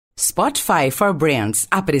Spotify for Brands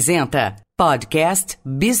apresenta Podcast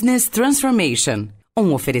Business Transformation,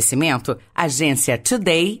 um oferecimento Agência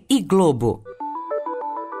Today e Globo.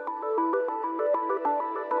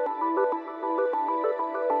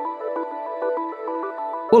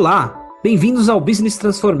 Olá, bem-vindos ao Business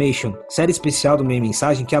Transformation, série especial do Meio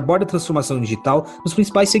Mensagem que aborda a transformação digital nos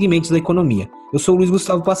principais segmentos da economia. Eu sou o Luiz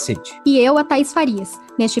Gustavo Pacete. E eu, a Thaís Farias.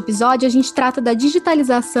 Neste episódio, a gente trata da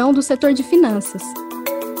digitalização do setor de finanças.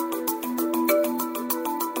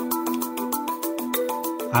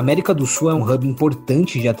 A América do Sul é um hub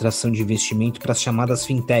importante de atração de investimento para as chamadas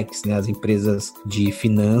fintechs, as empresas de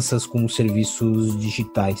finanças com serviços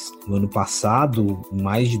digitais. No ano passado,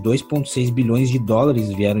 mais de 2,6 bilhões de dólares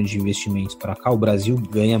vieram de investimentos para cá. O Brasil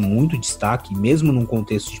ganha muito destaque, mesmo num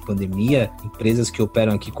contexto de pandemia. Empresas que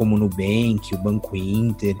operam aqui como o Nubank, o Banco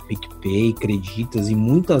Inter, PicPay, Creditas e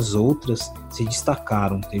muitas outras se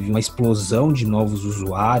destacaram. Teve uma explosão de novos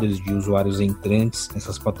usuários, de usuários entrantes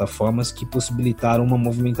nessas plataformas que possibilitaram uma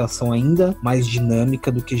movimentação ainda mais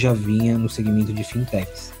dinâmica do que já vinha no segmento de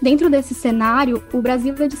fintechs. Dentro desse cenário, o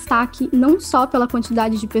Brasil é destaque não só pela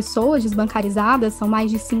quantidade de pessoas desbancarizadas, são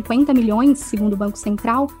mais de 50 milhões, segundo o Banco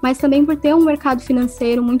Central, mas também por ter um mercado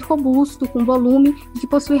financeiro muito robusto, com volume e que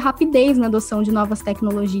possui rapidez na adoção de novas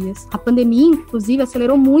tecnologias. A pandemia, inclusive,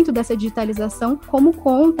 acelerou muito dessa digitalização, como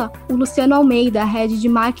conta o Luciano Almeida, Head de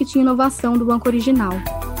Marketing e Inovação do Banco Original.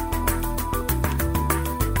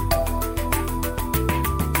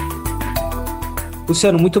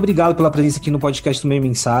 Luciano, muito obrigado pela presença aqui no podcast do Meio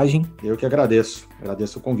Mensagem. Eu que agradeço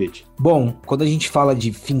o convite. Bom, quando a gente fala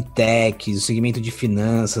de fintechs, o segmento de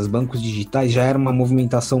finanças, bancos digitais, já era uma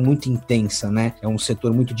movimentação muito intensa, né? É um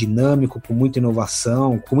setor muito dinâmico, com muita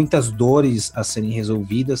inovação, com muitas dores a serem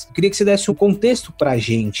resolvidas. Eu queria que você desse um contexto pra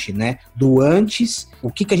gente, né? Do antes, o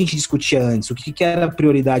que a gente discutia antes, o que era a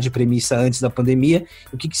prioridade e premissa antes da pandemia,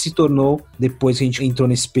 e o que se tornou depois que a gente entrou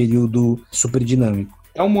nesse período super dinâmico.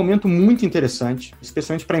 É um momento muito interessante,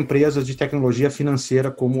 especialmente para empresas de tecnologia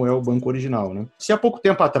financeira como é o Banco Original, né? Se há pouco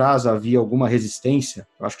tempo atrás havia alguma resistência,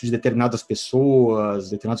 eu acho que de determinadas pessoas,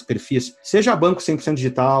 determinados perfis, seja banco 100%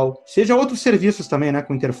 digital, seja outros serviços também, né,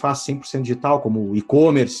 com interface 100% digital, como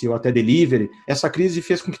e-commerce ou até delivery, essa crise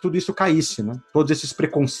fez com que tudo isso caísse, né? Todos esses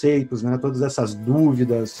preconceitos, né, todas essas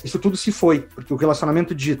dúvidas, isso tudo se foi, porque o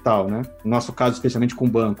relacionamento digital, né, no nosso caso especialmente com o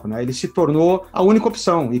banco, né, ele se tornou a única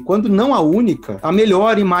opção, e quando não a única, a melhor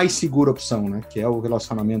e mais segura opção, né, que é o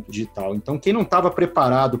relacionamento digital. Então, quem não estava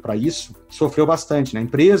preparado para isso, sofreu bastante, né?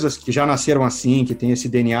 Empresas que já nasceram assim, que têm esse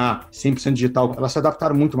DNA 100% digital, elas se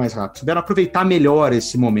adaptaram muito mais rápido, souberam aproveitar melhor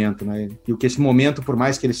esse momento, né? E o que esse momento, por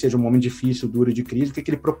mais que ele seja um momento difícil, duro de crise, o que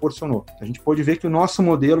ele proporcionou? A gente pode ver que o nosso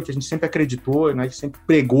modelo, que a gente sempre acreditou, né, que sempre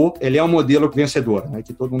pregou, ele é um modelo vencedor, né,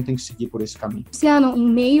 que todo mundo tem que seguir por esse caminho. Luciano, em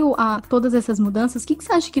meio a todas essas mudanças, o que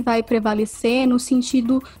você acha que vai prevalecer no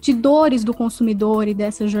sentido de dores do consumidor e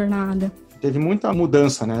dessa jornada? Teve muita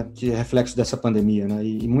mudança, né, de reflexo dessa pandemia, né,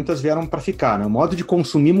 e muitas vieram para ficar, né, o modo de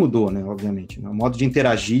consumir mudou, né, obviamente, né? O modo de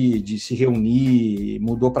interagir, de se reunir,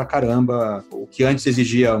 mudou pra caramba, o que antes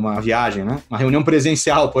exigia uma viagem, né, uma reunião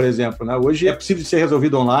presencial, por exemplo, né, hoje é possível de ser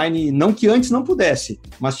resolvido online, não que antes não pudesse,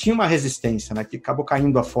 mas tinha uma resistência, né, que acabou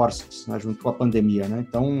caindo a forças, né, junto com a pandemia, né,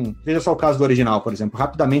 então, veja só o caso do Original, por exemplo,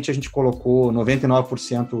 rapidamente a gente colocou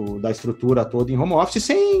 99% da estrutura toda em home office,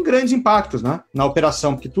 sem grandes impactos, né, na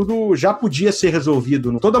operação, porque tudo já podia ser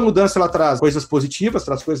resolvido. Toda mudança ela traz coisas positivas,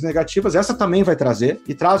 traz coisas negativas, essa também vai trazer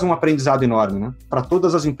e traz um aprendizado enorme, né? Para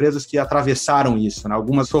todas as empresas que atravessaram isso, né?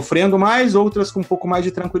 Algumas sofrendo mais, outras com um pouco mais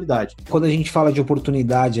de tranquilidade. Quando a gente fala de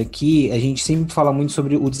oportunidade aqui, a gente sempre fala muito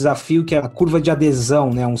sobre o desafio que é a curva de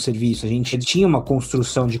adesão, né, a um serviço. A gente tinha uma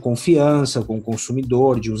construção de confiança com o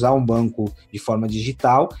consumidor, de usar um banco de forma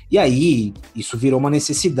digital, e aí isso virou uma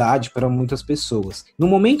necessidade para muitas pessoas. Num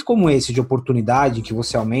momento como esse de oportunidade, que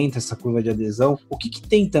você aumenta essa curva de adesão, o que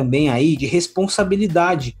tem também aí de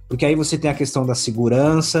responsabilidade? Porque aí você tem a questão da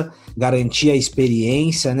segurança, garantir a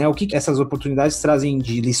experiência, né? O que essas oportunidades trazem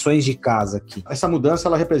de lições de casa aqui? Essa mudança,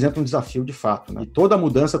 ela representa um desafio de fato, né? E toda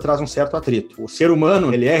mudança traz um certo atrito. O ser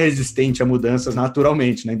humano, ele é resistente a mudanças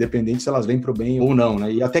naturalmente, né? Independente se elas vêm para o bem ou não,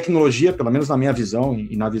 né? E a tecnologia, pelo menos na minha visão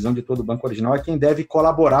e na visão de todo o Banco Original, é quem deve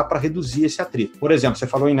colaborar para reduzir esse atrito. Por exemplo, você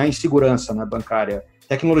falou em insegurança, né, bancária.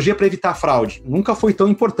 Tecnologia para evitar fraude. Nunca foi tão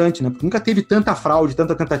importante, né? Porque nunca teve tanta fraude,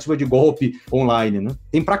 tanta tentativa de golpe online, né?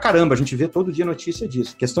 Tem pra caramba, a gente vê todo dia notícia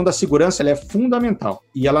disso. A questão da segurança, ela é fundamental.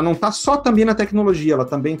 E ela não tá só também na tecnologia, ela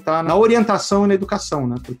também tá na orientação e na educação,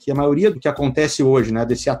 né? Porque a maioria do que acontece hoje, né,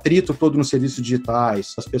 desse atrito todo nos serviços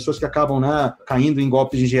digitais, as pessoas que acabam, né, caindo em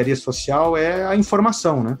golpes de engenharia social, é a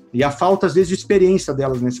informação, né? E a falta, às vezes, de experiência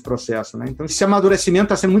delas nesse processo, né? Então, esse amadurecimento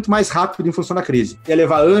está sendo muito mais rápido em função da crise. Ia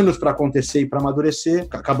levar anos para acontecer e para amadurecer,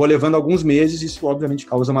 acabou levando alguns meses, isso obviamente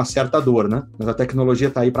causa uma certa dor, né? Mas a tecnologia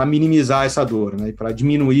está aí para minimizar essa dor, né? E para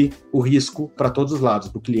diminuir o risco para todos os lados,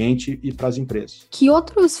 para o cliente e para as empresas. Que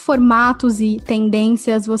outros formatos e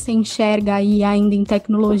tendências você enxerga aí ainda em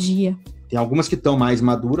tecnologia? Tem algumas que estão mais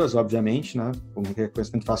maduras, obviamente, né? Como o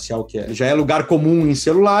reconhecimento facial, que já é lugar comum em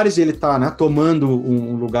celulares, ele está, né, tomando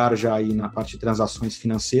um lugar já aí na parte de transações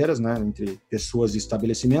financeiras, né, entre pessoas e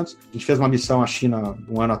estabelecimentos. A gente fez uma missão à China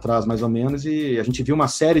um ano atrás, mais ou menos, e a gente viu uma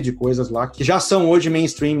série de coisas lá que já são hoje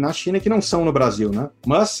mainstream na China e que não são no Brasil, né?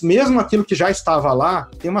 Mas mesmo aquilo que já estava lá,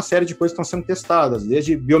 tem uma série de coisas que estão sendo testadas,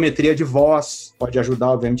 desde biometria de voz, pode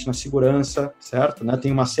ajudar, obviamente, na segurança, certo? Né?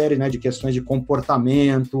 Tem uma série, né, de questões de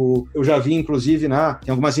comportamento. Eu já vi, inclusive, né,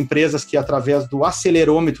 tem algumas empresas que, através do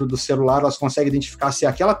acelerômetro do celular, elas conseguem identificar se é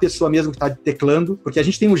aquela pessoa mesmo que está teclando, porque a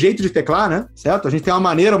gente tem um jeito de teclar, né, certo? A gente tem uma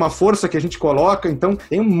maneira, uma força que a gente coloca, então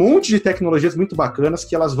tem um monte de tecnologias muito bacanas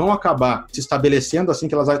que elas vão acabar se estabelecendo assim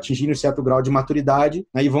que elas atingirem um certo grau de maturidade,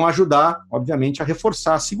 né, e vão ajudar, obviamente, a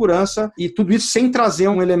reforçar a segurança, e tudo isso sem trazer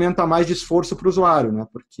um elemento a mais de esforço para o usuário, né,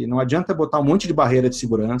 porque não adianta botar um monte de barreira de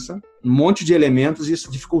segurança, um monte de elementos e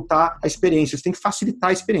isso dificultar a experiência. Isso tem que facilitar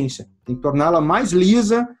a experiência, tem que torná-la mais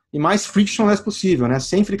lisa e mais frictionless possível, né?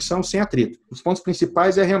 Sem fricção, sem atrito. Os pontos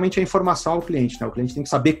principais é realmente a informação ao cliente, né? O cliente tem que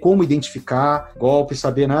saber como identificar golpes,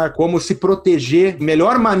 saber, né, como se proteger. A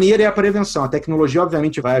melhor maneira é a prevenção. A tecnologia,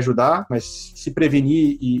 obviamente, vai ajudar, mas se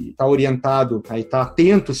prevenir e estar orientado, aí estar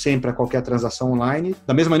atento sempre a qualquer transação online,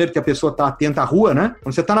 da mesma maneira que a pessoa está atenta à rua, né?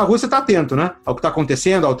 Quando você está na rua, você está atento, né? Ao que está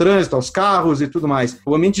acontecendo, ao trânsito, aos carros e tudo mais.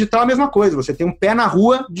 O ambiente digital é a mesma coisa. Você tem um pé na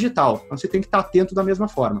rua digital. Então, você tem que estar atento da mesma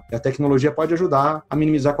forma. E a tecnologia pode ajudar a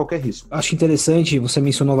minimizar qualquer risco. Acho interessante, você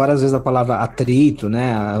mencionou várias vezes a palavra atrito,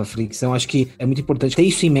 né, a fricção. Acho que é muito importante ter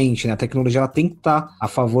isso em mente, né? A tecnologia ela tem que estar a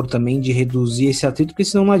favor também de reduzir esse atrito, porque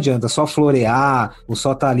senão não adianta só florear ou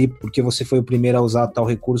só estar ali porque você foi o primeiro a usar tal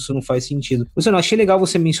recurso, não faz sentido. Você não achei legal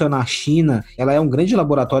você mencionar a China, ela é um grande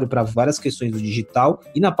laboratório para várias questões do digital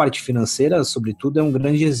e na parte financeira, sobretudo, é um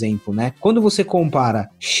grande exemplo, né? Quando você compara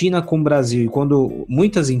China com o Brasil e quando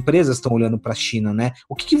muitas empresas estão olhando para a China, né?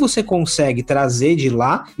 O que você consegue trazer de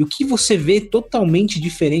lá e o que você vê totalmente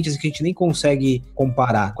diferentes que a gente nem consegue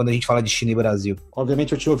comparar quando a gente fala de China e Brasil?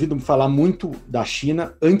 Obviamente eu tinha ouvido falar muito da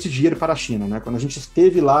China antes de ir para a China, né? Quando a gente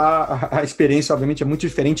esteve lá, a experiência obviamente é muito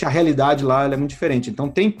diferente, a realidade lá ela é muito diferente. Então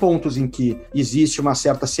tem pontos em que existe uma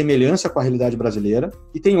certa semelhança com a realidade brasileira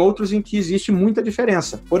e tem outros em que existe muita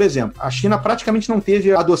diferença. Por exemplo, a China praticamente não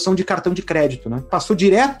teve a adoção de cartão de crédito, né? Passou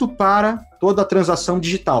direto para toda a transação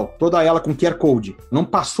digital, toda ela com QR Code. Não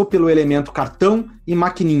passou pelo elemento cartão e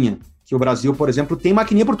maquininha. Que o Brasil, por exemplo, tem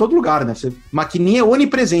maquininha por todo lugar, né? Maquininha é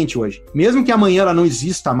onipresente hoje. Mesmo que amanhã ela não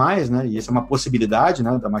exista mais, né? E essa é uma possibilidade,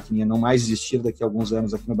 né? Da maquininha não mais existir daqui a alguns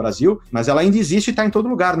anos aqui no Brasil, mas ela ainda existe e está em todo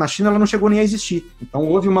lugar. Na China ela não chegou nem a existir. Então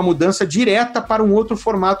houve uma mudança direta para um outro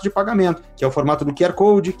formato de pagamento, que é o formato do QR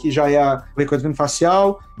Code, que já é o reconhecimento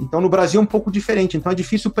facial. Então no Brasil é um pouco diferente, então é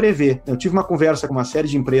difícil prever. Eu tive uma conversa com uma série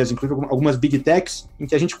de empresas, inclusive algumas big techs, em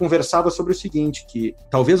que a gente conversava sobre o seguinte, que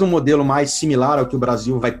talvez um modelo mais similar ao que o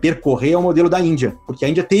Brasil vai percorrer é o modelo da Índia, porque a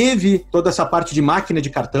Índia teve toda essa parte de máquina de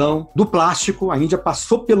cartão, do plástico, a Índia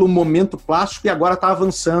passou pelo momento plástico e agora está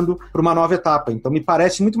avançando para uma nova etapa. Então me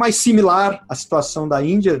parece muito mais similar a situação da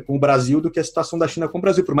Índia com o Brasil do que a situação da China com o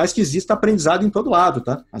Brasil, por mais que exista aprendizado em todo lado,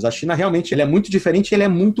 tá? Mas a China realmente ele é muito diferente e ele é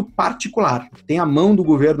muito particular. Tem a mão do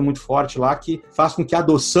governo muito forte lá que faz com que a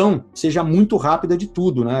adoção seja muito rápida de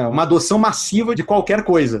tudo, né? Uma adoção massiva de qualquer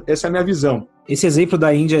coisa. Essa é a minha visão. Esse exemplo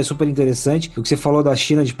da Índia é super interessante. O que você falou da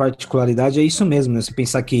China de particularidade é isso mesmo, né? Você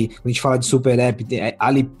pensar que quando a gente fala de super app,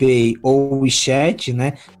 Alipay ou WeChat,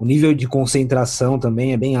 né? O nível de concentração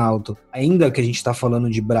também é bem alto. Ainda que a gente está falando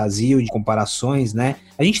de Brasil, de comparações, né?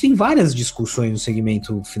 A gente tem várias discussões no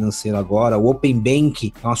segmento financeiro agora. O Open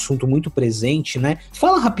Bank é um assunto muito presente, né?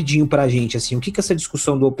 Fala rapidinho pra gente, assim, o que essa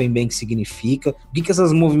discussão do Open Bank significa? O que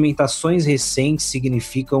essas movimentações recentes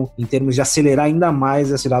significam em termos de acelerar ainda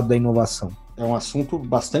mais esse lado da inovação? é um assunto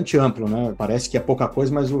bastante amplo, né? Parece que é pouca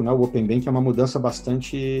coisa, mas o Open Banking é uma mudança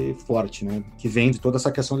bastante forte, né? Que vem de toda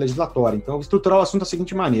essa questão legislatória. Então, eu vou estruturar o assunto da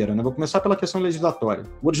seguinte maneira, né? Vou começar pela questão legislatória.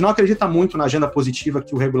 O Original acredita muito na agenda positiva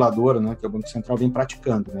que o regulador, né, que é o Banco Central, vem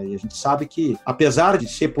praticando, né? E a gente sabe que, apesar de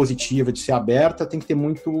ser positiva, de ser aberta, tem que ter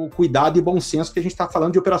muito cuidado e bom senso, porque a gente está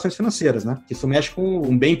falando de operações financeiras, né? Que isso mexe com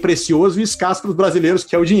um bem precioso e escasso para os brasileiros,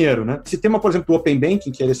 que é o dinheiro, né? Esse tema, por exemplo, do Open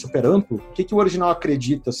Banking, que ele é super amplo, o que o Original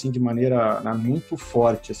acredita, assim, de maneira muito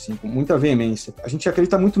forte, assim, com muita veemência? A gente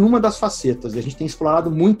acredita muito numa das facetas, e a gente tem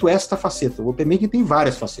explorado muito esta faceta. O Open Banking tem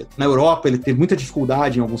várias facetas. Na Europa, ele teve muita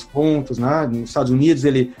dificuldade em alguns pontos, né? Nos Estados Unidos,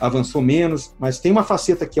 ele avançou menos, mas tem uma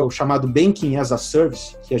faceta que é o chamado Banking as a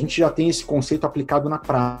Service, que a gente já tem esse conceito aplicado na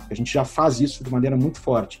prática. A gente já faz isso de maneira muito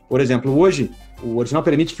forte. Por exemplo, hoje, o Original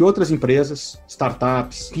permite que outras empresas,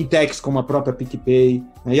 startups, fintechs como a própria PicPay,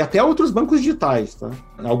 né, e até outros bancos digitais, tá?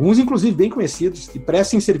 Alguns inclusive bem conhecidos, que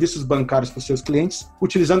prestem serviços bancários para os seus clientes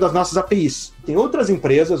utilizando as nossas APIs. Tem outras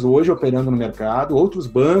empresas hoje operando no mercado, outros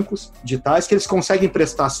bancos digitais que eles conseguem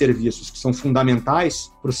prestar serviços que são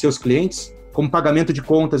fundamentais para os seus clientes, como pagamento de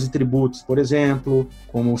contas e tributos, por exemplo,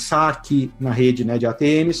 como saque na rede, né, de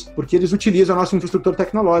ATMs, porque eles utilizam a nossa infraestrutura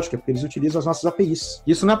tecnológica, porque eles utilizam as nossas APIs.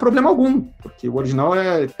 Isso não é problema algum, porque o Original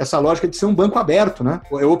é essa lógica de ser um banco aberto, né?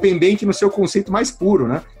 É o Open Banking no seu conceito mais puro,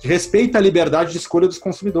 né? Que respeita a liberdade de escolha dos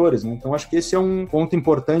consumidores, né? Então, acho que esse é um ponto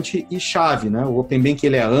importante e chave, né? O Open Banking,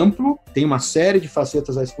 ele é amplo, tem uma série de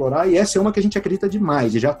facetas a explorar, e essa é uma que a gente acredita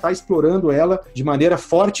demais, e já está explorando ela de maneira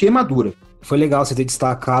forte e madura. Foi legal você ter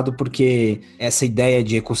destacado, porque essa ideia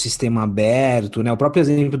de ecossistema aberto, né? O próprio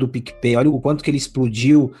exemplo do PicPay, olha o quanto que ele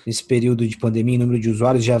explodiu nesse período de pandemia, o número de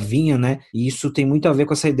usuários já vinha, né? E isso tem muito a ver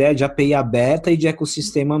com essa ideia de API aberta e de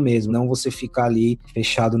ecossistema mesmo, não você ficar ali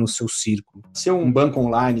fechado no seu círculo. Ser um banco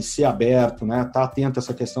online, ser aberto, né? Tá atento a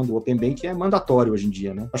essa questão do Open Banking é mandatório hoje em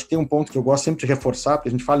dia, né? Acho que tem um ponto que eu gosto sempre de reforçar, porque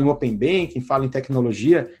a gente fala em Open Banking, fala em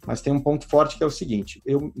tecnologia, mas tem um ponto forte que é o seguinte,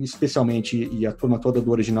 eu especialmente, e a turma toda do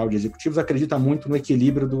Original de Executivos, acredita muito no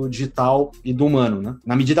equilíbrio do digital e do humano, né?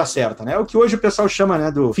 Na medida certa, né? É o que hoje o pessoal chama, né,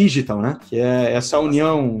 do phygital, né? Que é essa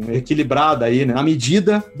união equilibrada aí, né? Na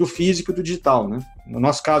medida do físico e do digital, né? No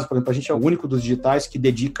nosso caso, por exemplo, a gente é o único dos digitais que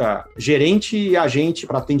dedica gerente e agente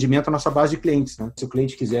para atendimento à nossa base de clientes, né? Se o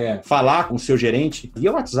cliente quiser falar com o seu gerente,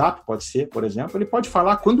 via WhatsApp, pode ser, por exemplo, ele pode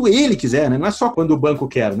falar quando ele quiser, né? Não é só quando o banco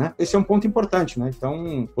quer, né? Esse é um ponto importante, né?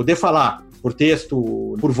 Então, poder falar por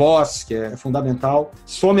texto, por voz, que é fundamental,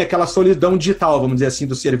 some aquela solidão digital, vamos dizer assim,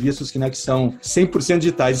 dos serviços que são 100%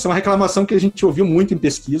 digitais. Isso é uma reclamação que a gente ouviu muito em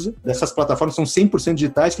pesquisa, dessas plataformas são 100%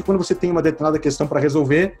 digitais, que quando você tem uma determinada questão para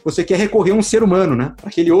resolver, você quer recorrer a um ser humano, né? Para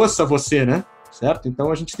que ele ouça você, né? Certo?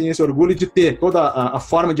 Então a gente tem esse orgulho de ter toda a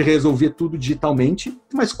forma de resolver tudo digitalmente,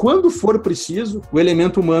 mas quando for preciso, o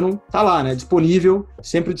elemento humano está lá, né? Disponível,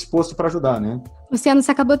 sempre disposto para ajudar, né? Luciano,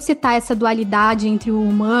 você acabou de citar essa dualidade entre o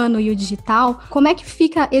humano e o digital. Como é que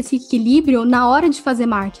fica esse equilíbrio na hora de fazer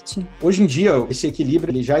marketing? Hoje em dia, esse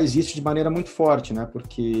equilíbrio ele já existe de maneira muito forte, né?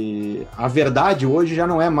 Porque a verdade hoje já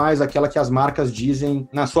não é mais aquela que as marcas dizem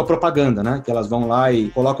na sua propaganda, né? Que elas vão lá e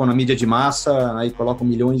colocam na mídia de massa, aí colocam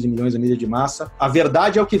milhões e milhões na mídia de massa. A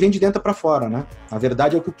verdade é o que vem de dentro para fora, né? A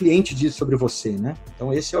verdade é o que o cliente diz sobre você, né?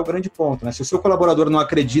 Então esse é o grande ponto, né? Se o seu colaborador não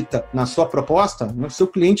acredita na sua proposta, o seu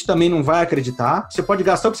cliente também não vai acreditar. Você pode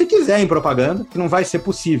gastar o que você quiser em propaganda, que não vai ser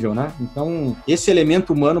possível, né? Então, esse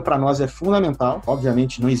elemento humano para nós é fundamental.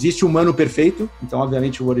 Obviamente, não existe humano perfeito. Então,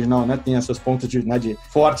 obviamente, o Original, né, tem seus pontos de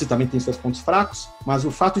fortes e também tem seus pontos fracos. Mas o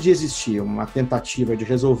fato de existir uma tentativa de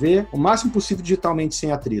resolver o máximo possível digitalmente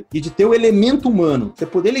sem atrito e de ter o elemento humano, você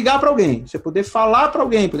poder ligar para alguém, você poder falar para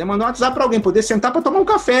alguém, poder mandar um WhatsApp para alguém, poder sentar para tomar um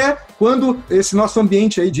café quando esse nosso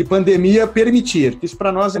ambiente aí de pandemia permitir. Isso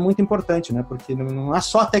para nós é muito importante, né? Porque não é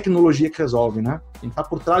só a tecnologia que resolve, né? Quem está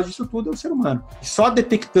por trás disso tudo é o ser humano. E só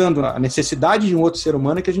detectando a necessidade de um outro ser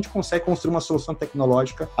humano é que a gente consegue construir uma solução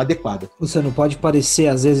tecnológica adequada. Luciano, pode parecer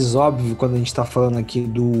às vezes óbvio quando a gente está falando aqui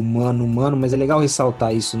do humano, mas é legal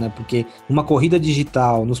ressaltar isso, né? Porque uma corrida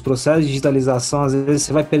digital, nos processos de digitalização, às vezes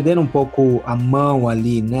você vai perdendo um pouco a mão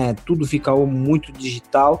ali, né? Tudo fica muito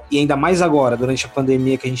digital e ainda mais agora, durante a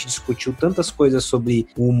pandemia que a gente discutiu tantas coisas sobre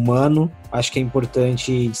o humano, acho que é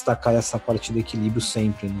importante destacar essa parte do equilíbrio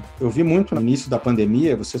sempre, né? Eu vi muito no início da pandemia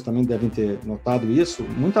pandemia, vocês também devem ter notado isso,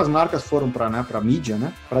 muitas marcas foram para a mídia,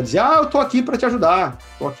 né? Para dizer, eu tô aqui para te ajudar,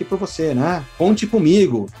 tô aqui para você, né? Conte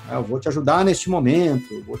comigo, eu vou te ajudar neste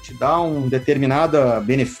momento, vou te dar um determinado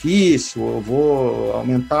benefício, eu vou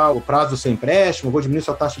aumentar o prazo do seu empréstimo, vou diminuir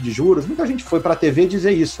sua taxa de juros. Muita gente foi para a TV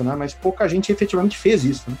dizer isso, né? Mas pouca gente efetivamente fez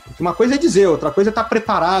isso, né? Porque uma coisa é dizer, outra coisa é estar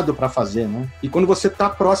preparado para fazer, né? E quando você está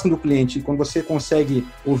próximo do cliente, quando você consegue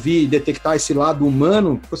ouvir e detectar esse lado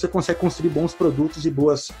humano, você consegue construir bons produtos e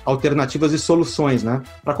boas alternativas e soluções, né?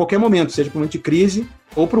 Para qualquer momento, seja para um momento de crise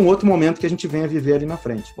ou para um outro momento que a gente venha viver ali na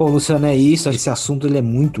frente. Ô, Luciano, é isso. Esse assunto ele é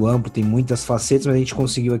muito amplo, tem muitas facetas, mas a gente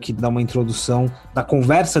conseguiu aqui dar uma introdução da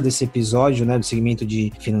conversa desse episódio, né, do segmento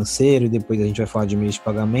de financeiro, e depois a gente vai falar de meios de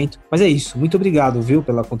pagamento. Mas é isso. Muito obrigado, viu,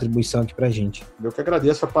 pela contribuição aqui pra gente. Eu que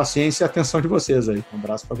agradeço a paciência e a atenção de vocês aí. Um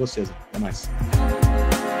abraço para vocês. Até mais.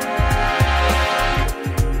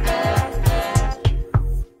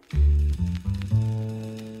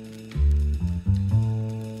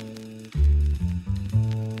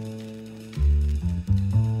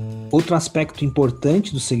 Outro aspecto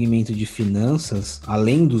importante do segmento de finanças,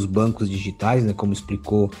 além dos bancos digitais, né, como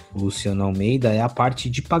explicou o Luciano Almeida, é a parte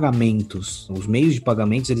de pagamentos. Os meios de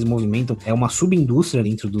pagamentos, eles movimentam, é uma subindústria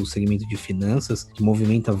dentro do segmento de finanças, que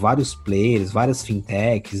movimenta vários players, várias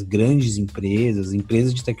fintechs, grandes empresas,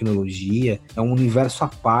 empresas de tecnologia. É um universo à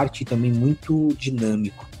parte e também muito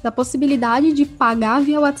dinâmico. Da possibilidade de pagar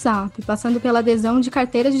via WhatsApp, passando pela adesão de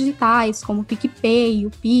carteiras digitais, como o PicPay, o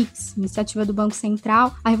Pix, iniciativa do Banco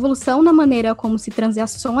Central, a revolução na maneira como se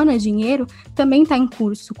transaciona dinheiro também está em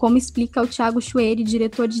curso, como explica o Thiago Chueri,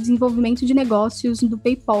 diretor de desenvolvimento de negócios do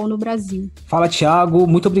PayPal no Brasil. Fala, Thiago,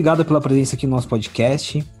 muito obrigado pela presença aqui no nosso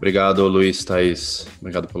podcast. Obrigado, Luiz, Thaís.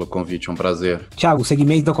 Obrigado pelo convite, é um prazer. Thiago, o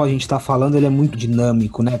segmento do qual a gente está falando, ele é muito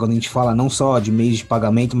dinâmico, né? Quando a gente fala não só de meios de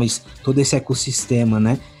pagamento, mas todo esse ecossistema,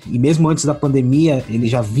 né? E mesmo antes da pandemia, ele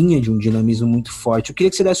já vinha de um dinamismo muito forte. Eu queria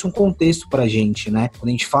que você desse um contexto pra gente, né? Quando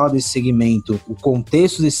a gente fala desse segmento, o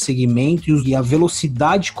contexto desse segmento e a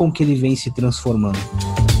velocidade com que ele vem se transformando.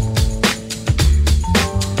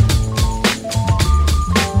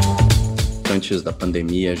 Antes da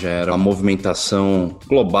pandemia já era uma movimentação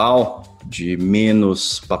global de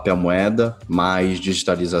menos papel moeda, mais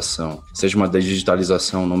digitalização. Seja uma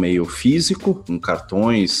digitalização no meio físico, com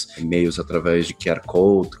cartões, e-mails através de QR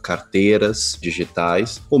Code, carteiras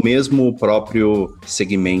digitais, ou mesmo o próprio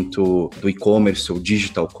segmento do e-commerce ou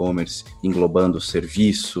digital commerce, englobando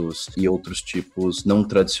serviços e outros tipos não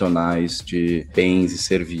tradicionais de bens e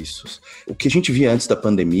serviços. O que a gente via antes da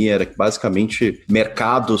pandemia era que basicamente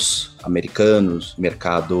mercados americanos,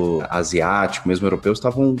 mercado asiático, mesmo europeu,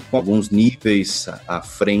 estavam com alguns níveis à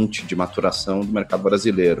frente de maturação do mercado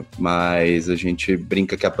brasileiro. Mas a gente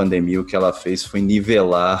brinca que a pandemia o que ela fez foi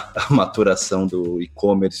nivelar a maturação do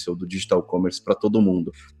e-commerce ou do digital commerce para todo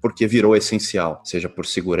mundo, porque virou essencial, seja por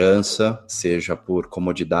segurança, seja por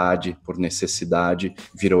comodidade, por necessidade,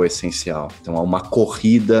 virou essencial. Então há uma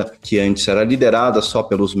corrida que antes era liderada só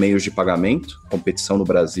pelos meios de pagamento, competição no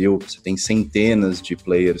Brasil, você tem centenas de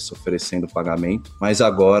players oferecendo pagamento, mas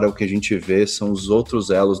agora o que a gente vê são os outros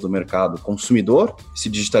elos do mercado, o consumidor se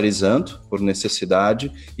digitalizando por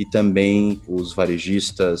necessidade e também os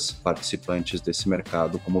varejistas participantes desse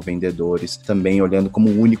mercado como vendedores, também olhando como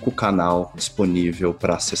o único canal disponível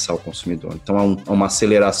para acessar o consumidor. Então é uma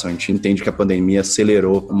aceleração, a gente entende que a pandemia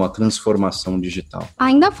acelerou uma transformação digital.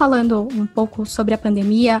 Ainda falando um pouco sobre a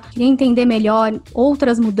pandemia, queria entender melhor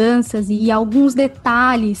outras mudanças e alguns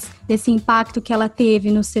detalhes desse impacto que ela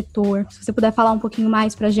teve no setor. Se você puder falar um pouquinho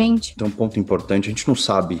mais pra gente. Então, um ponto importante, a gente não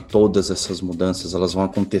sabe todas essas mudanças, elas vão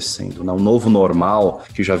acontecendo. O novo normal,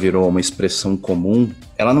 que já virou uma expressão comum,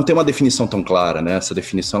 ela não tem uma definição tão clara, né? Essa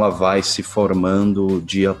definição ela vai se formando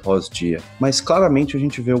dia após dia. Mas claramente a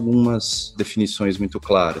gente vê algumas definições muito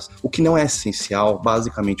claras. O que não é essencial,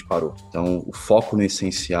 basicamente parou. Então, o foco no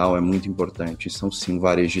essencial é muito importante. Então, se um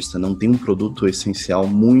varejista não tem um produto essencial,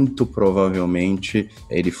 muito provavelmente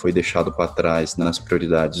ele foi deixado para trás nas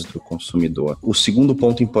prioridades do consumidor. O segundo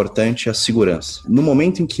ponto importante é a segurança. No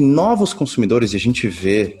momento em que novos consumidores, e a gente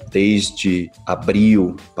vê desde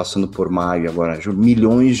abril, passando por maio, agora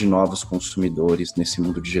milhões de novos consumidores nesse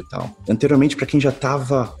mundo digital. Anteriormente, para quem já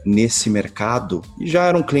estava nesse mercado e já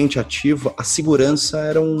era um cliente ativo, a segurança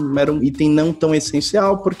era um item não tão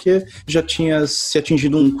essencial porque já tinha se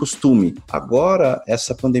atingido um costume. Agora,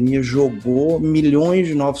 essa pandemia jogou milhões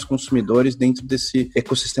de novos consumidores dentro desse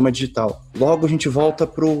ecossistema digital. Logo, a gente volta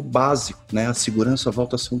para o básico, né? A segurança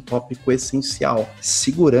volta a ser um tópico essencial.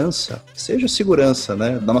 Segurança, seja segurança,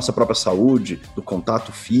 né, da nossa própria saúde, do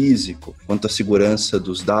contato físico, quanto a segurança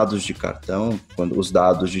dos dados de cartão, quando os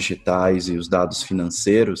dados digitais e os dados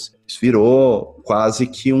financeiros, isso virou quase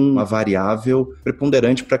que uma variável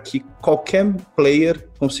preponderante para que qualquer player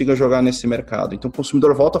consiga jogar nesse mercado. Então o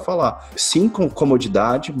consumidor volta a falar, sim, com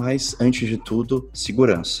comodidade, mas antes de tudo,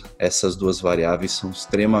 segurança. Essas duas variáveis são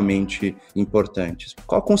extremamente importantes.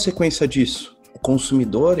 Qual a consequência disso? O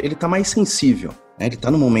consumidor, ele está mais sensível. Ele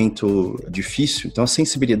está num momento difícil, então a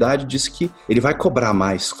sensibilidade diz que ele vai cobrar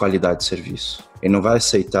mais qualidade de serviço. Ele não vai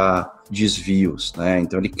aceitar desvios, né?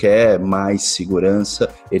 Então ele quer mais segurança,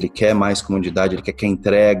 ele quer mais comodidade, ele quer que a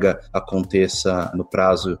entrega aconteça no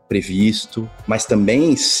prazo previsto, mas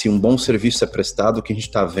também se um bom serviço é prestado, o que a gente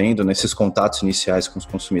está vendo nesses contatos iniciais com os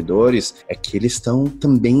consumidores é que eles estão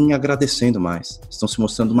também agradecendo mais, estão se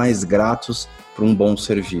mostrando mais gratos por um bom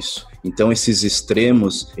serviço. Então esses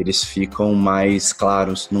extremos, eles ficam mais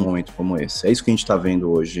claros num momento como esse. É isso que a gente está vendo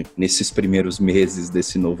hoje, nesses primeiros meses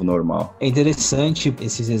desse novo normal. É interessante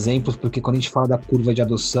esses exemplos, porque quando a gente fala da curva de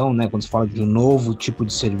adoção, né, quando se fala de um novo tipo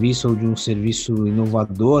de serviço ou de um serviço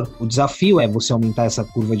inovador, o desafio é você aumentar essa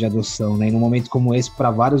curva de adoção, né? E num momento como esse, para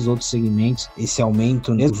vários outros segmentos, esse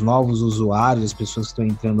aumento, né, dos novos usuários, as pessoas que estão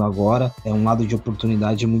entrando agora, é um lado de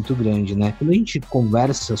oportunidade muito grande, né? Quando a gente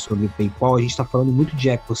conversa sobre o PayPal, a gente está falando muito de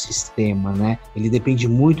ecossistema, né? Ele depende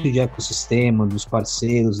muito de ecossistema, dos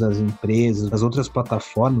parceiros, das empresas, das outras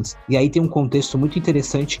plataformas. E aí tem um contexto muito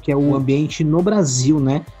interessante que é o ambiente no Brasil,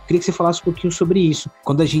 né? Queria que você falasse um pouquinho sobre isso.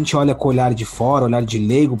 Quando a gente olha com o olhar de fora, olhar de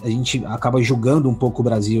leigo, a gente acaba julgando um pouco o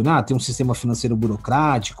Brasil. Tem um sistema financeiro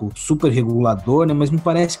burocrático, super regulador, né? Mas me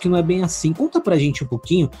parece que não é bem assim. Conta pra gente um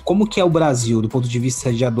pouquinho como que é o Brasil do ponto de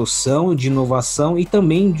vista de adoção, de inovação e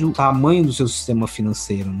também do tamanho do seu sistema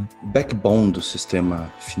financeiro, né? O backbone do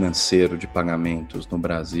sistema financeiro de pagamentos no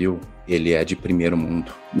Brasil, ele é de primeiro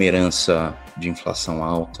mundo. Uma herança de inflação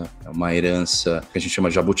alta, é uma herança que a gente chama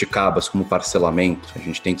de jabuticabas como parcelamento. A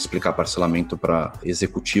gente tenta explicar parcelamento para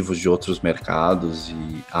executivos de outros mercados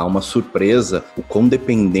e há uma surpresa o quão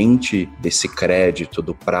dependente desse crédito,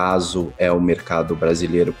 do prazo é o mercado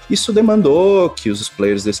brasileiro. Isso demandou que os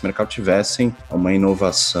players desse mercado tivessem uma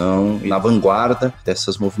inovação na vanguarda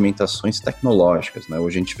dessas movimentações tecnológicas, né?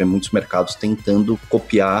 Hoje a gente vê muitos mercados tentando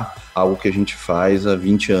copiar algo que a gente faz há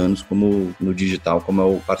 20 anos como no digital, como é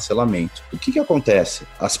o parcelamento. O que acontece?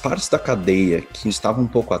 As partes da cadeia que estavam um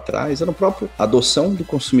pouco atrás eram a própria adoção do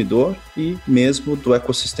consumidor e mesmo do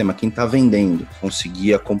ecossistema, quem está vendendo,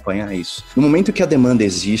 conseguir acompanhar isso. No momento que a demanda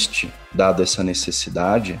existe, dada essa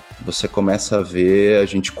necessidade, você começa a ver a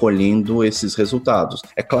gente colhendo esses resultados.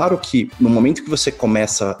 É claro que no momento que você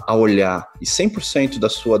começa a olhar e 100% da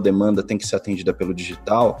sua demanda tem que ser atendida pelo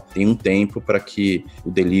digital, tem um tempo para que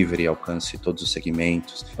o delivery alcance todos os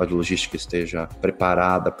segmentos, a logística esteja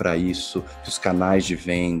preparada para isso, que os canais de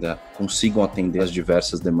venda consigam atender as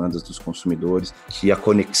diversas demandas dos consumidores, que a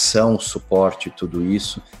conexão suporte tudo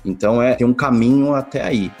isso. Então tem um caminho até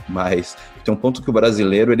aí, mas tem um ponto que o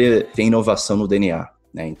brasileiro ele tem inovação no DNA.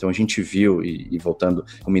 Então a gente viu, e voltando,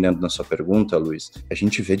 combinando na sua pergunta, Luiz, a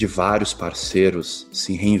gente vê de vários parceiros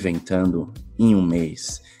se reinventando em um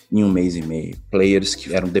mês e meio. Players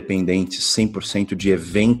que eram dependentes 100% de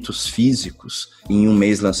eventos físicos, em um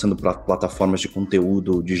mês lançando plataformas de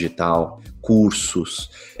conteúdo digital, cursos,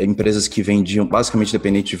 empresas que vendiam basicamente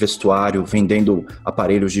dependente de vestuário, vendendo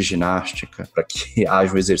aparelhos de ginástica para que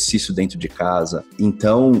haja um exercício dentro de casa.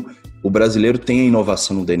 Então, o brasileiro tem a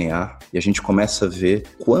inovação no DNA e a gente começa a ver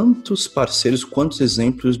quantos parceiros, quantos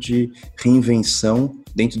exemplos de reinvenção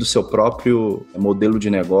dentro do seu próprio modelo de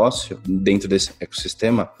negócio, dentro desse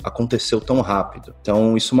ecossistema, aconteceu tão rápido.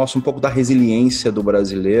 Então, isso mostra um pouco da resiliência do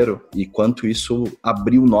brasileiro e quanto isso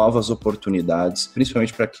abriu novas oportunidades,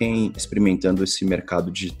 principalmente para quem está experimentando esse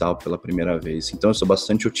mercado digital pela primeira vez. Então, eu sou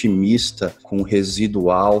bastante otimista com o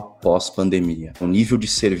residual pós-pandemia. O nível de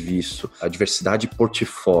serviço, a diversidade de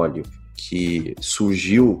portfólio que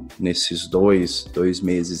surgiu nesses dois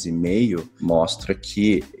meses e meio mostra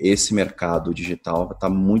que esse mercado digital está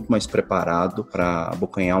muito mais preparado para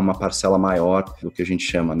abocanhar uma parcela maior do que a gente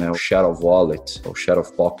chama, né, o share of wallet, ou share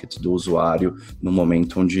of pocket do usuário no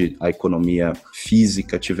momento onde a economia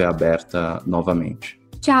física estiver aberta novamente.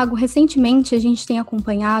 Tiago, recentemente a gente tem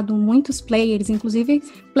acompanhado muitos players, inclusive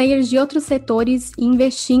players de outros setores,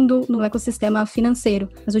 investindo no ecossistema financeiro.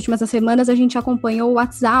 Nas últimas semanas a gente acompanhou o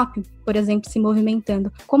WhatsApp, por exemplo, se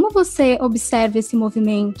movimentando. Como você observa esse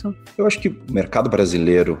movimento? Eu acho que o mercado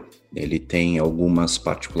brasileiro ele tem algumas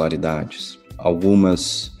particularidades.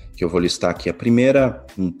 Algumas que eu vou listar aqui. A primeira,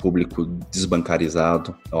 um público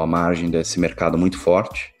desbancarizado, à margem desse mercado muito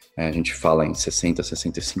forte. A gente fala em 60,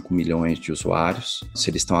 65 milhões de usuários. Se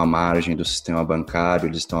eles estão à margem do sistema bancário,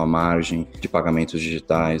 eles estão à margem de pagamentos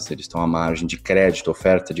digitais, eles estão à margem de crédito,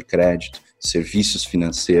 oferta de crédito, serviços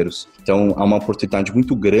financeiros. Então, há uma oportunidade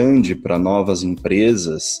muito grande para novas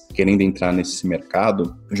empresas querendo entrar nesse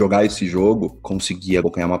mercado, jogar esse jogo, conseguir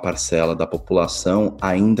abocanhar uma parcela da população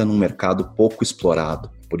ainda num mercado pouco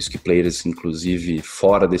explorado. Por isso que players, inclusive,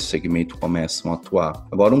 fora desse segmento começam a atuar.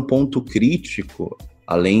 Agora, um ponto crítico,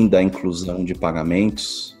 além da inclusão de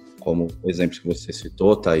pagamentos, como o exemplo que você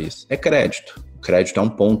citou, Thaís, é crédito. O crédito é um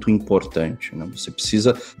ponto importante, né? Você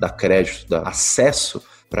precisa dar crédito, dar acesso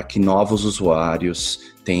para que novos usuários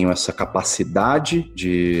tenham essa capacidade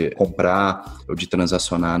de comprar ou de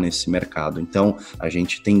transacionar nesse mercado. Então, a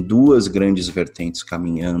gente tem duas grandes vertentes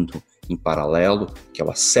caminhando em paralelo, que é o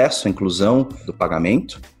acesso à inclusão do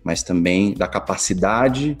pagamento, mas também da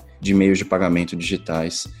capacidade de meios de pagamento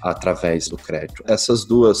digitais através do crédito. Essas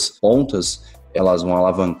duas pontas, elas vão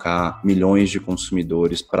alavancar milhões de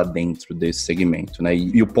consumidores para dentro desse segmento, né?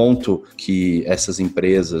 E o ponto que essas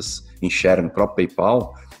empresas enxergam, o próprio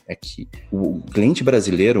PayPal, é que o cliente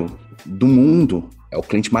brasileiro do mundo é o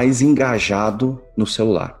cliente mais engajado no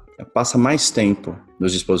celular. Passa mais tempo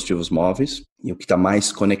nos dispositivos móveis e o que está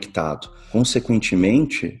mais conectado.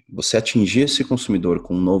 Consequentemente, você atingir esse consumidor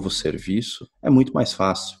com um novo serviço é muito mais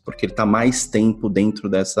fácil, porque ele está mais tempo dentro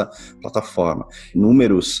dessa plataforma.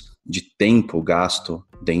 Números de tempo gasto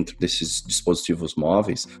dentro desses dispositivos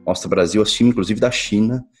móveis mostra o Brasil acima, inclusive, da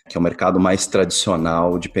China, que é o mercado mais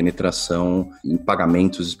tradicional de penetração em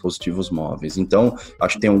pagamentos de dispositivos móveis. Então,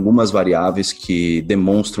 acho que tem algumas variáveis que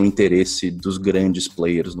demonstram o interesse dos grandes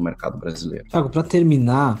players no mercado brasileiro. Thiago, para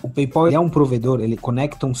terminar, o PayPal é um provedor, ele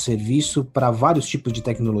conecta um serviço para vários tipos de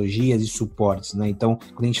tecnologias e suportes, né? Então,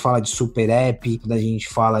 quando a gente fala de super app, quando a gente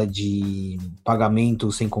fala de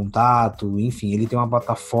pagamento sem contato, enfim, ele tem uma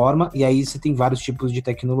plataforma e aí você tem vários tipos de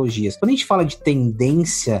tecnologias. Quando a gente fala de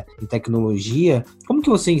tendência em tecnologia, como que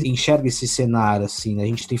você enxerga esse cenário, assim, né? A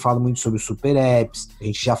gente tem falado muito sobre os super apps, a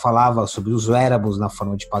gente já falava sobre os wearables na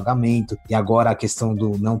forma de pagamento, e agora a questão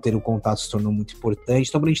do não ter o contato se tornou muito importante.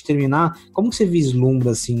 Então, para a gente terminar, como que você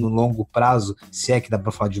vislumbra, assim, no longo prazo, se é que dá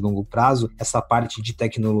para falar de longo prazo, essa parte de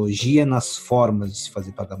tecnologia nas formas de se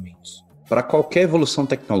fazer pagamentos? Para qualquer evolução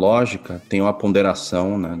tecnológica, tem uma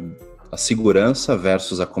ponderação, né? A segurança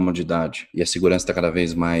versus a comodidade. E a segurança está cada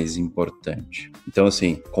vez mais importante. Então,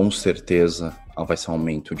 assim, com certeza vai ser um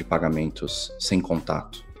aumento de pagamentos sem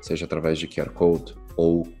contato, seja através de QR Code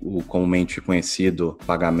ou o comumente conhecido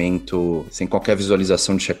pagamento sem qualquer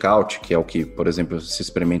visualização de checkout, que é o que, por exemplo, se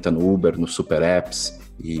experimenta no Uber, nos super apps.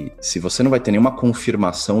 E se você não vai ter nenhuma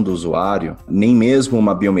confirmação do usuário, nem mesmo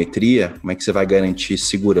uma biometria, como é que você vai garantir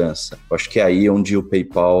segurança? Eu acho que é aí onde o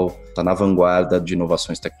PayPal está na vanguarda de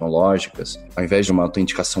inovações tecnológicas. Ao invés de uma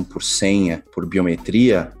autenticação por senha, por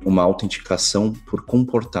biometria, uma autenticação por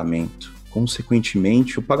comportamento.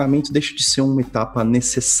 Consequentemente, o pagamento deixa de ser uma etapa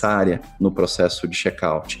necessária no processo de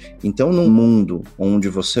checkout. Então, num mundo onde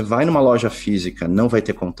você vai numa loja física, não vai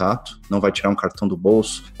ter contato, não vai tirar um cartão do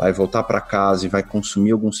bolso, vai voltar para casa e vai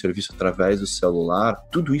consumir algum serviço através do celular,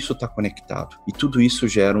 tudo isso está conectado. E tudo isso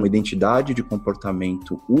gera uma identidade de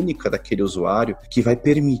comportamento única daquele usuário que vai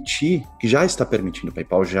permitir, que já está permitindo, o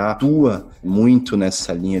PayPal já atua muito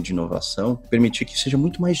nessa linha de inovação, permitir que seja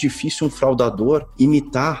muito mais difícil um fraudador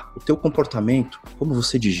imitar o teu comportamento, como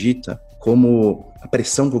você digita, como a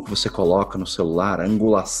pressão que você coloca no celular, a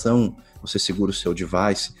angulação, você segura o seu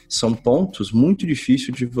device, são pontos muito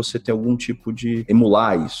difíceis de você ter algum tipo de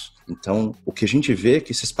emular isso. Então, o que a gente vê é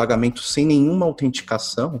que esses pagamentos sem nenhuma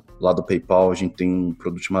autenticação, lá do PayPal a gente tem um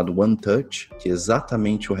produto chamado One Touch, que é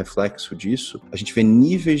exatamente o reflexo disso. A gente vê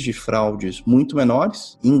níveis de fraudes muito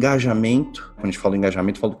menores, engajamento, quando a gente fala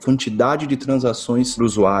engajamento, fala quantidade de transações para o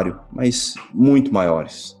usuário, mas muito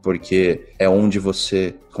maiores, porque é onde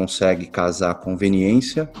você consegue casar a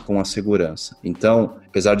conveniência com a segurança. Então,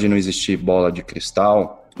 apesar de não existir bola de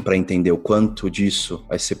cristal, para entender o quanto disso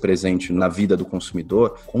vai ser presente na vida do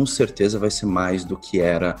consumidor, com certeza vai ser mais do que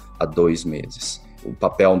era há 2 meses. O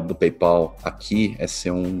papel do PayPal aqui é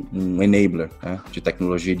ser um enabler, né, de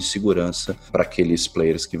tecnologia e de segurança para aqueles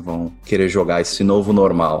players que vão querer jogar esse novo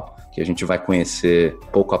normal, que a gente vai conhecer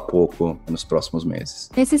pouco a pouco nos próximos meses.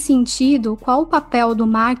 Nesse sentido, qual o papel do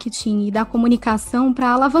marketing e da comunicação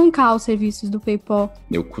para alavancar os serviços do PayPal?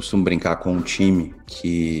 Eu costumo brincar com um time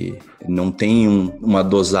que não tem uma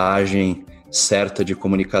dosagem certa de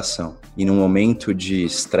comunicação. E num momento de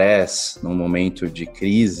estresse, num momento de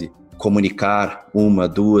crise, comunicar 1,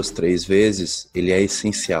 2, 3 vezes, ele é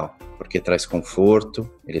essencial, porque traz conforto,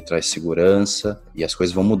 ele traz segurança e as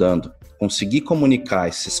coisas vão mudando. conseguir comunicar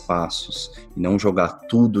esses passos e não jogar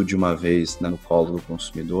tudo de uma vez, né, no colo do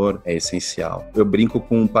consumidor é essencial. Eu brinco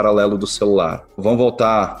com um paralelo do celular. Vamos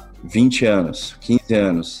voltar 20 anos, 15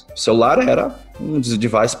 anos. O celular era um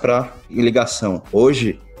device para ligação.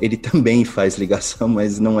 Hoje, ele também faz ligação,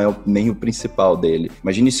 mas não é nem o principal dele.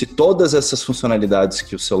 Imagine se todas essas funcionalidades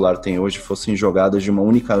que o celular tem hoje fossem jogadas de uma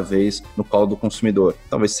única vez no colo do consumidor.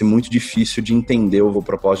 Então vai ser muito difícil de entender o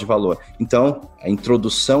propósito de valor. Então, a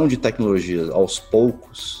introdução de tecnologias aos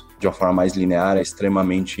poucos, de uma forma mais linear, é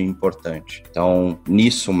extremamente importante. Então,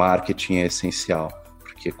 nisso o marketing é essencial.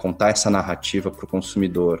 Porque contar essa narrativa para o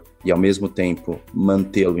consumidor e, ao mesmo tempo,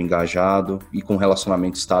 mantê-lo engajado e com um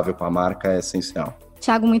relacionamento estável com a marca é essencial.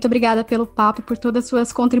 Thiago, muito obrigada pelo papo e por todas as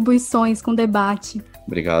suas contribuições com o debate.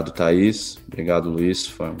 Obrigado, Thaís. Obrigado, Luiz.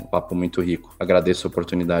 Foi um papo muito rico. Agradeço a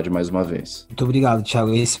oportunidade mais uma vez. Muito obrigado,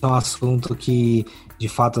 Thiago. Esse é um assunto que, de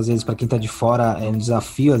fato, às vezes, para quem está de fora, é um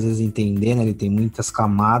desafio, às vezes, entender, né? Ele tem muitas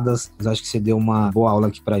camadas, mas acho que você deu uma boa aula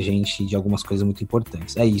aqui para a gente de algumas coisas muito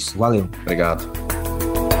importantes. É isso. Valeu. Obrigado.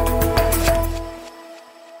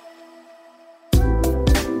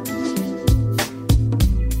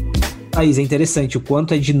 Thaís, é interessante o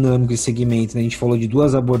quanto é dinâmico esse segmento, né? A gente falou de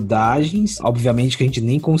duas abordagens, obviamente que a gente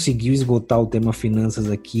nem conseguiu esgotar o tema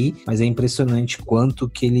finanças aqui, mas é impressionante o quanto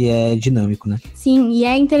que ele é dinâmico, né? Sim, e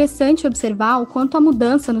é interessante observar o quanto a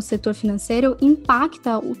mudança no setor financeiro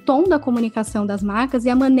impacta o tom da comunicação das marcas e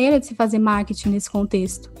a maneira de se fazer marketing nesse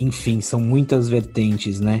contexto. Enfim, são muitas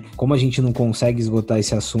vertentes, né? Como a gente não consegue esgotar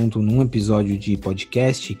esse assunto num episódio de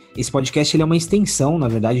podcast, esse podcast ele é uma extensão, na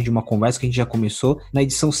verdade, de uma conversa que a gente já começou na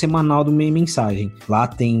edição semanal do Meio Mensagem. Lá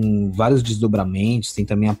tem vários desdobramentos, tem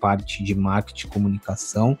também a parte de marketing e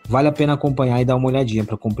comunicação. Vale a pena acompanhar e dar uma olhadinha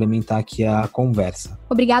para complementar aqui a conversa.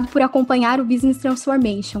 Obrigado por acompanhar o Business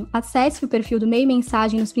Transformation. Acesse o perfil do Meio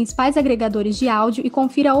Mensagem nos principais agregadores de áudio e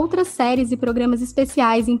confira outras séries e programas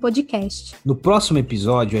especiais em podcast. No próximo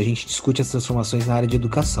episódio, a gente discute as transformações na área de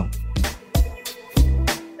educação.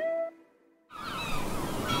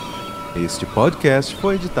 Este podcast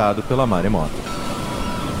foi editado pela Maremoto.